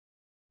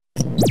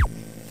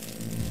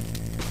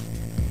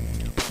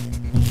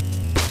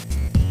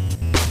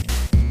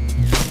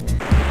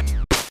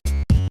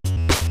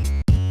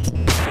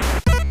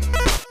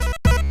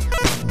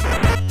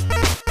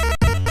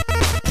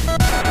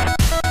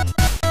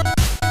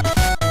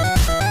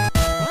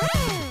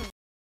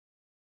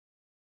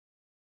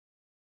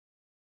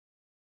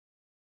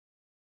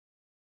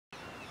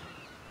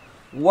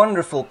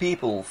Wonderful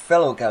people,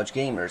 fellow couch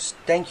gamers,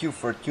 thank you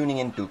for tuning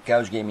in to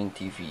Couch Gaming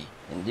TV.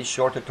 In this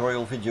short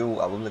tutorial video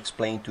I will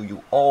explain to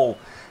you all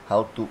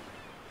how to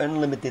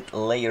unlimited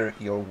layer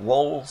your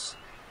walls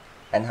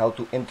and how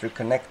to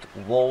interconnect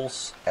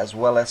walls, as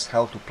well as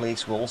how to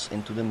place walls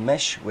into the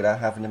mesh without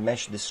having the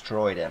mesh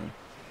destroy them.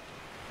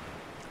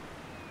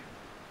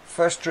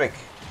 First trick.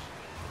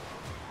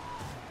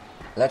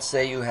 Let's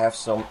say you have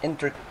some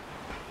intricate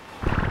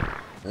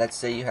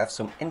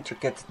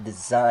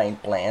design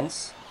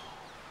plans,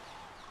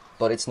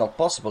 but it's not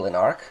possible in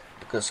ARK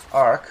because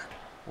ARK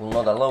will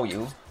not allow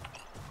you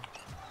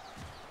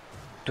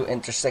to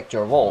intersect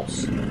your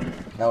walls.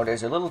 Now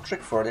there's a little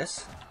trick for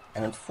this,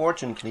 and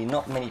unfortunately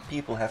not many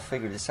people have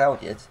figured this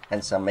out yet,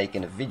 hence I'm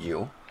making a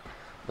video.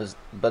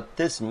 But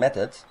this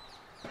method,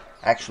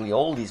 actually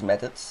all these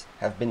methods,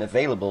 have been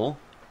available,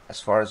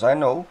 as far as I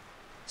know,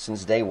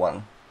 since day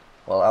one.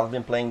 Well, I've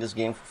been playing this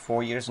game for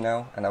 4 years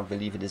now, and I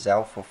believe it is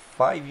out for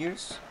 5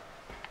 years.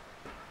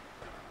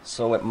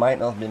 So it might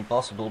not have been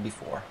possible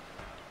before,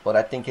 but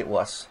I think it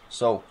was.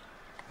 So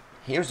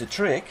here's the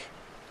trick: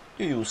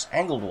 you use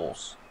angled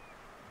walls.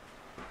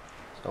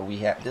 So we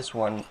have this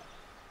one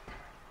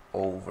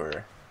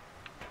over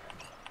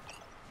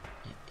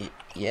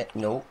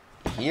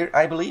here,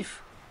 I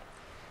believe,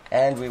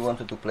 and we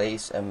wanted to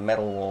place a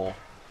metal wall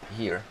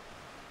here.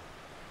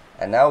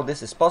 And now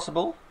this is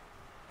possible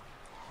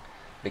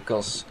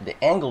because the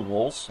angled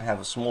walls have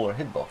a smaller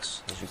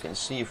hitbox. As you can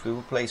see, if we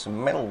will place a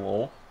metal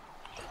wall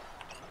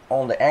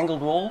on the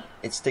angled wall,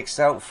 it sticks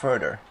out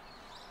further,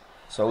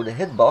 so the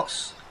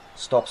hitbox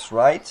stops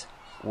right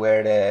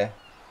where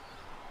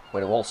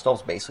the wall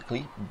stops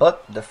basically.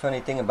 But the funny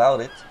thing about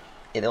it,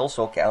 it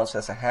also counts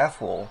as a half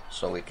wall,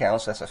 so it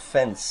counts as a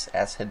fence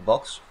as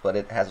hitbox, but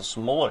it has a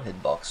smaller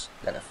hitbox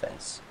than a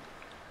fence.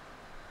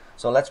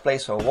 So let's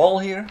place our wall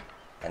here,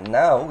 and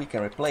now we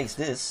can replace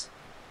this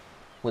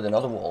with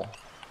another wall.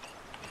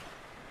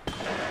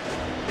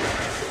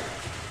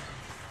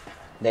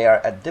 They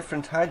are at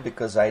different height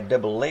because I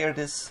double layered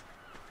this,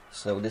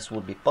 so this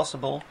would be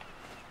possible.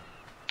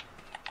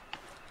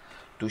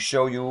 To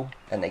show you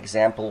an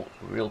example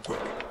real quick.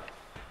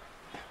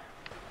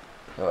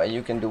 So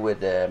you can do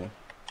it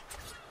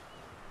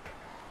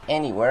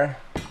anywhere.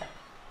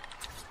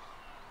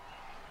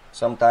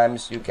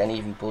 Sometimes you can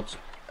even put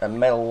a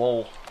metal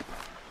wall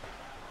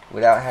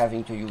without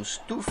having to use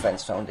two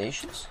fence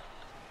foundations.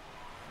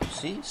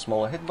 See,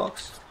 smaller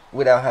hitbox,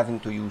 without having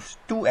to use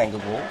two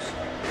angled walls.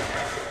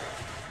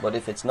 But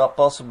if it's not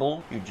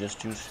possible, you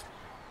just use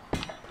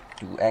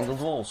two angled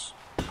walls.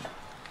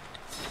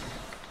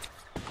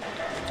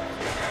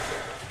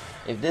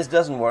 If this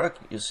doesn't work,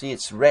 you see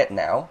it's red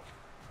now,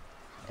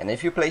 and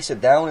if you place it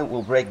down, it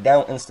will break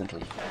down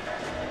instantly.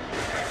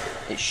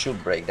 It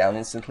should break down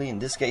instantly. In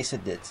this case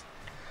it did.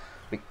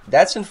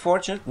 That's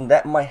unfortunate, and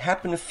that might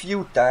happen a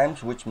few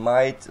times, which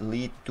might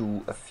lead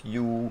to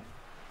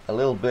a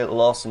little bit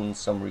loss in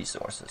some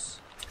resources.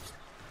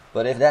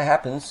 But if that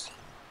happens,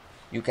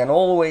 you can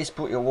always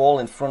put your wall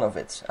in front of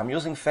it. I'm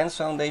using fence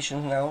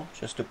foundation now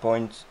just to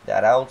point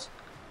that out,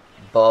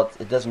 but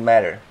it doesn't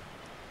matter.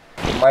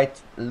 It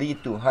might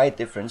lead to height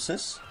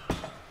differences,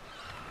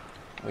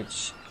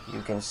 which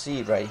you can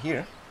see right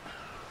here,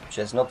 which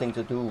has nothing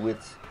to do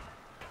with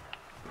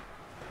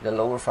the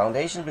lower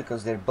foundation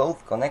because they're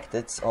both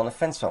connected on a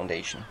fence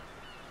foundation.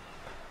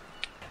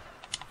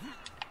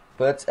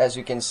 But as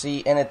you can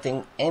see,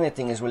 anything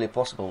is really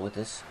possible with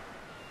this.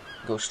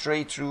 Go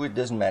straight through, it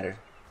doesn't matter.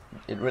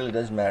 It really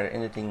doesn't matter.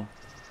 Anything,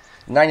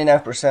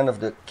 99%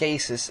 of the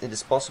cases it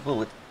is possible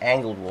with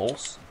angled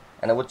walls,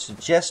 and I would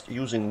suggest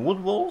using wood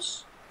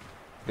walls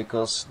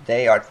because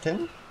they are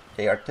thin.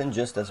 They are thin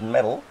just as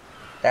metal.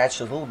 That's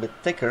a little bit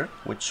thicker,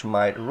 which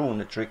might ruin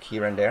the trick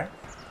here and there.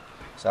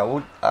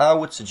 So I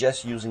would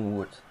suggest using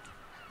wood.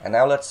 And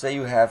now let's say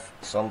you have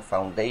some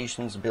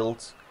foundations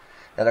built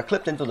that are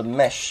clipped into the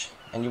mesh,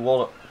 and you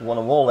want to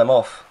wall them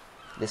off.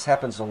 This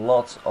happens a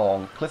lot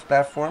on cliff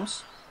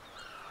platforms,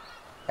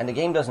 and the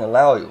game doesn't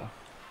allow you.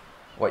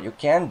 What you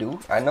can do,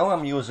 I know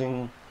I'm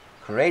using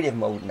creative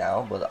mode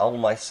now, but all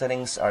my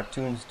settings are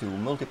tuned to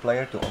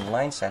multiplayer, to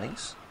online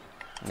settings.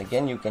 And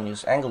again, you can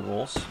use angled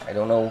walls. I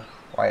don't know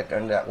why I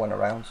turned that one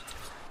around.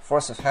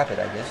 Force of habit,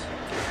 I guess.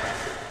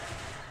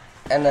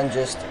 And then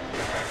just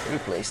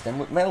replace them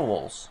with metal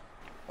walls,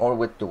 or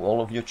with the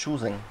wall of your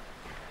choosing.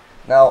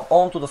 Now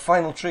on to the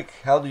final trick,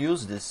 how to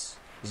use this.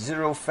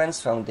 Zero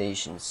fence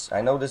foundations.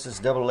 I know this is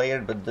double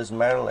layered, but it doesn't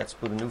matter. Let's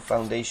put a new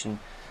foundation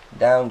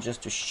down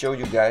just to show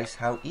you guys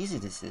how easy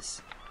this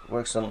is. It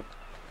works on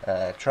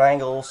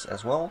triangles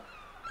as well,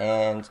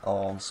 and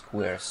on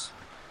squares.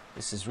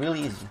 This is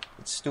really easy.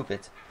 It's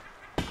stupid.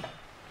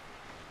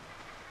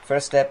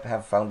 First step,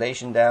 have a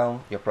foundation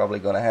down. You're probably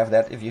gonna have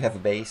that if you have a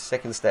base.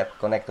 Second step,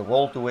 connect the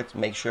wall to it.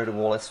 Make sure the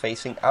wall is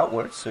facing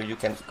outwards so you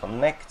can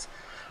connect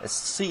a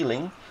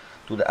ceiling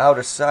to the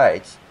outer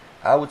side.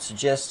 I would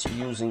suggest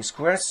using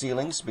square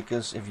ceilings,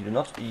 because if you do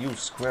not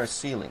use square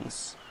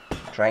ceilings,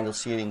 triangle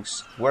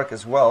ceilings work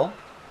as well.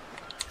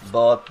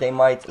 but they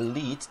might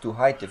lead to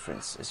height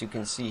difference. As you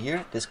can see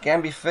here, this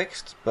can be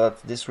fixed,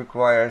 but this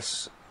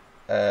requires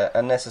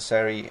a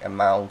necessary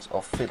amount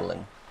of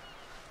fiddling.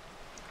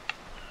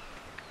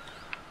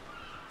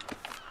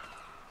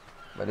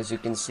 But as you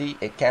can see,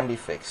 it can be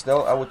fixed.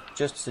 Though I would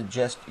just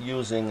suggest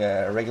using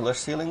regular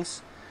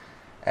ceilings,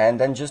 and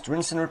then just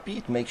rinse and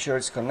repeat. Make sure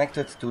it's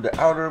connected to the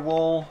outer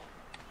wall.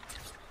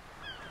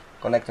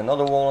 Connect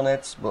another wall on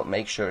it, but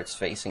make sure it's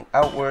facing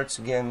outwards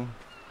again.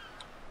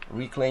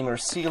 Reclaim your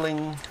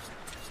ceiling.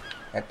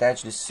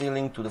 Attach the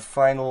ceiling to the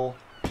final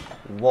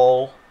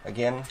wall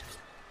again.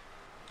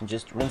 And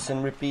just rinse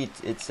and repeat.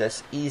 It's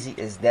as easy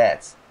as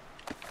that.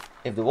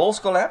 If the walls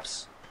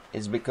collapse,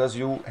 it's because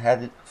you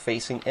had it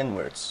facing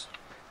inwards.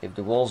 If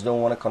the walls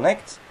don't want to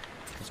connect,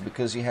 it's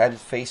because you had it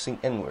facing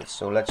inwards.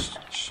 So let's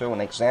show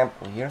an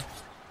example here.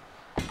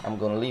 I'm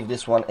going to leave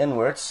this one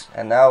inwards,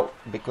 and now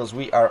because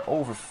we are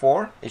over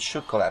 4, it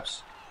should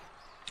collapse.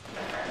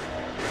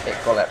 It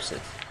collapsed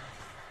it.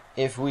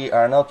 If we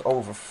are not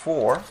over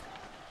 4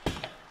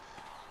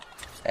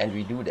 and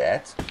we do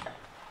that,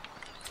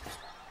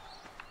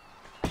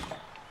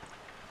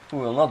 we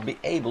will not be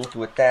able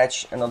to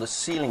attach another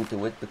ceiling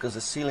to it because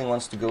the ceiling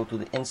wants to go to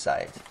the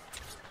inside.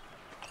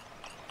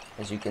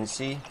 As you can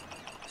see,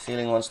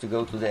 ceiling wants to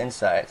go to the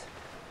inside.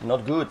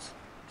 Not good.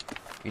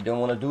 You don't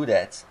want to do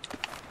that.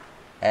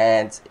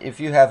 And if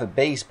you have a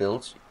base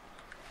build,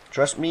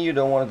 trust me, you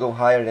don't want to go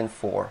higher than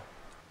 4.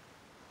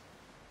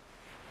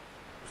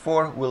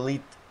 4 will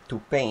lead to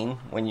pain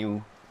when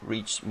you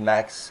reach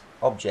max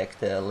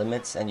object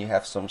limits and you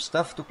have some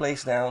stuff to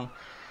place down.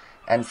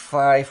 And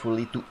 5 will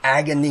lead to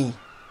agony.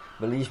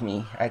 Believe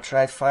me, I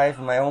tried 5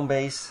 in my own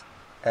base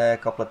a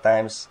couple of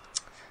times.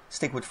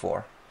 Stick with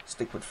 4.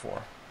 Stick with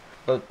 4.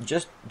 But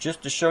just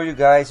to show you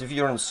guys, if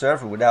you're on a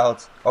server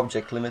without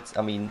object limits,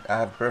 I mean, I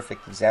have a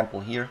perfect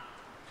example here.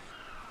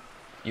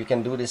 You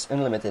can do this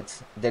unlimited.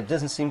 There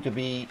doesn't seem to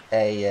be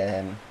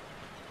a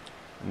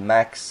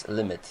max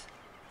limit.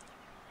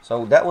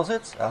 So that was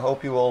it. I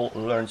hope you all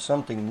learned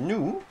something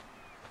new.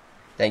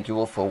 Thank you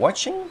all for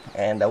watching,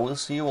 and I will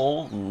see you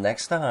all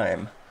next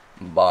time.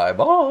 Bye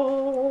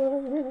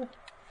bye.